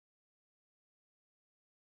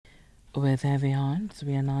With heavy hearts,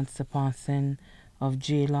 we announce the passing of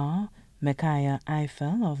Jhalar Michaiah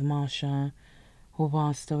Ifill of Marshall, who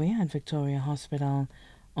passed away at Victoria Hospital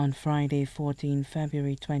on Friday, 14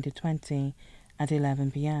 February 2020 at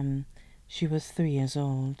 11 p.m. She was 3 years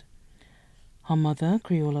old. Her mother,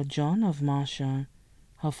 Creola John of Marshall.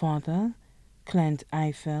 Her father, Clint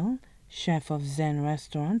Ifill, chef of Zen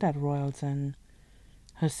Restaurant at Royalton.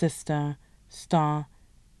 Her sister, Star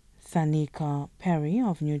Sanika Perry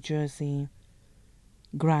of New Jersey.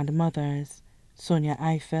 Grandmothers, Sonia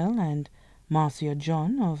Ifill and Marcia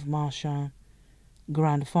John of Marshall.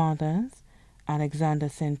 Grandfathers, Alexander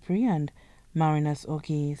St. Prix and Marinus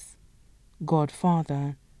O'Gees.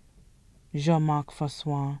 Godfather, Jean-Marc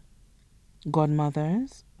Francois.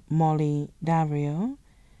 Godmothers, Molly Dario,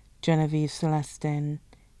 Genevieve Celestin,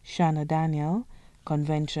 Shanna Daniel,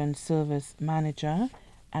 Convention Service Manager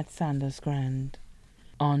at Sanders Grand.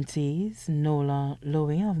 Aunties, Nola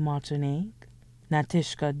Louie of Martinique,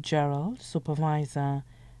 Natishka Gerald, Supervisor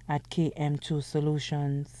at KM2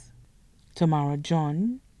 Solutions, Tamara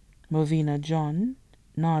John, Movina John,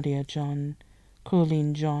 Nadia John,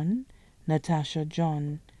 Colleen John, Natasha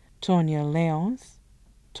John, Tonya Leos,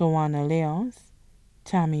 Tawana Leos,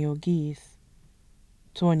 Tammy O'Gees,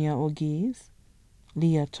 Tonya O'Gees,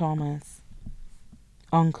 Leah Thomas.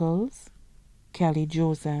 Uncles, Kelly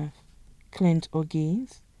Joseph, Clint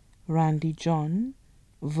O'Gees, Randy John,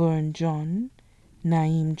 Vern John,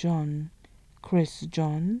 Naeem John, Chris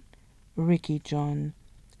John, Ricky John,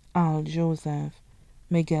 Al Joseph,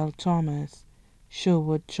 Miguel Thomas,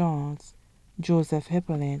 Sherwood Charles, Joseph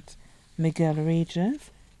Hippolyte, Miguel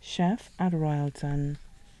Regis, chef at Royalton.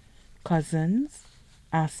 Cousins,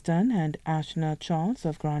 Aston and Ashna Charles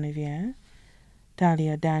of Granivier,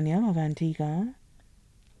 Talia Daniel of Antigua,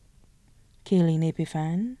 Kayleen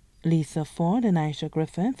Epiphan, Lisa Ford and Aisha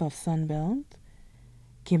Griffith of Sunbelt,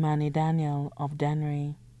 Kimani Daniel of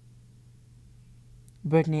Dennery,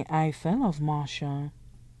 Brittany Ifill of Marshall,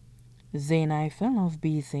 Zane Ifill of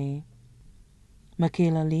Beasley,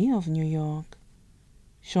 Michaela Lee of New York,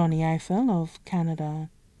 Shawnee Ifill of Canada,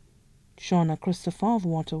 Shauna Christopher of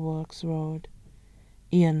Waterworks Road,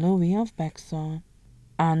 Ian Louie of Bexar,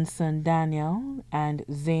 Anson Daniel and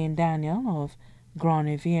Zane Daniel of Grand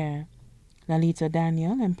Riviere, Lalita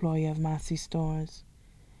Daniel, employee of Massey Stores,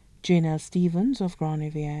 Janelle Stevens of Grand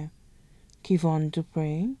Riviere, Kivon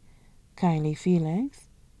Dupre, Kylie Felix,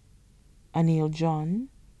 Anil John,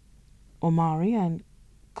 Omari and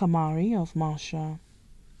Kamari of Marshall,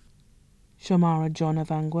 Shamara John of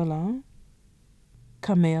Anguilla,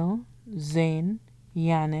 Camille, Zane,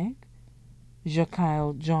 Yannick,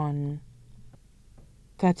 Jakail John,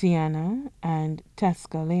 Tatiana and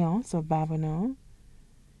Tesca Leos of Babonneau,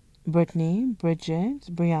 Brittany, Bridget,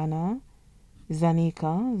 Brianna,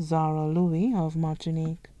 Zanika, Zara Louie of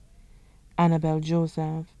Martinique, Annabelle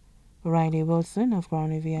Joseph, Riley Wilson of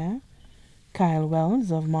Grand Riviere, Kyle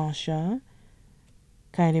Wells of Marcia,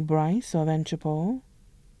 Kylie Bryce of Entrepot,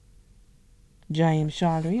 Jaime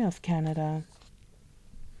Charlery of Canada.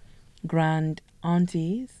 Grand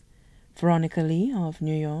Aunties, Veronica Lee of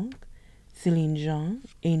New York, Celine Jean,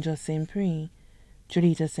 Angel St. Prix,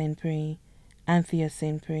 Julita St. Prix, Anthea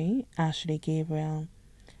St. Prix, Ashley Gabriel.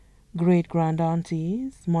 Great-grand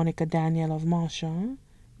aunties, Monica Daniel of Marshall,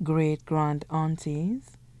 great-grand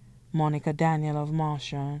aunties, Monica Daniel of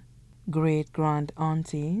Marshall, great-grand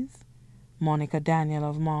aunties, Monica Daniel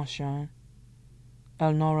of Marshall,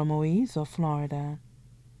 Elnora Moise of Florida,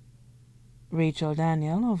 Rachel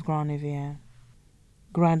Daniel of Grand Riviere.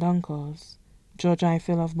 Grand-uncles, George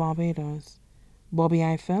Ifill of Barbados, Bobby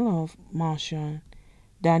Ifill of Marshall,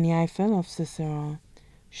 Danny Ifill of Cicero,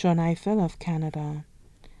 Sean Ifill of Canada,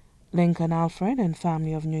 Lincoln Alfred and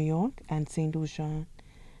family of New York and St. Lucia,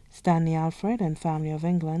 Stanley Alfred and family of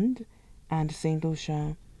England and St.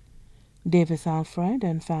 Lucia, Davis Alfred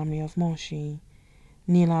and family of Moshi,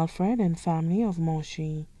 Neil Alfred and family of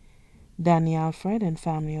Moshi, Danny Alfred and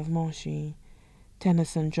family of Moshi,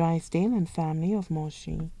 Tennyson Drysdale and family of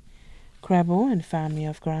Moshi, Crebo and family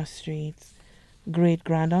of Grass Streets,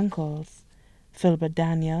 great-granduncles, Philbert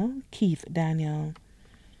Daniel, Keith Daniel,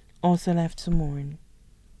 also left to mourn.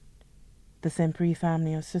 The Saint-Prix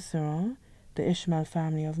family of Cicero, the Ishmael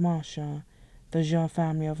family of Marcia, the Jean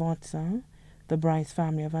family of Otsa, the Bryce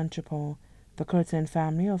family of Entrepot, the Curtin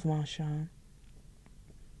family of Marcia.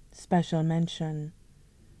 Special mention: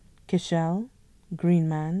 Kishel,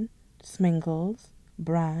 Greenman, Smingles,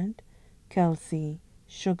 Brad, Kelsey,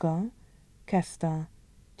 Sugar, Kesta,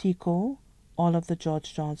 Tico, all of the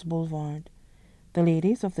George John's Boulevard, the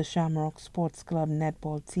ladies of the Shamrock Sports Club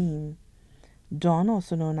netball team, Don,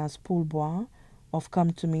 also known as Poolbois, of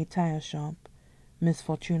Come To Me Tire Shop, Miss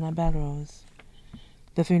Fortuna Belrose.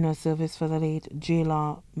 The funeral service for the late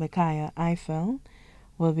Jhalar Michaiah Ifill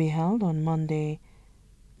will be held on Monday,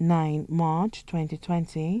 9 March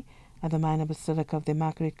 2020 at the Minor Basilica of the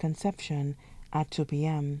Immaculate Conception at 2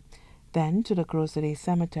 p.m., then to the Grocery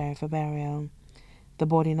Cemetery for burial. The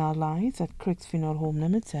body now lies at Crick's Funeral Home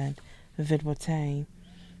Limited, Vidwatay.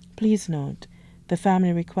 Please note, the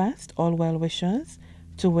family request all well-wishers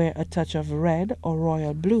to wear a touch of red or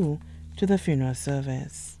royal blue to the funeral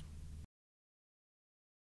service.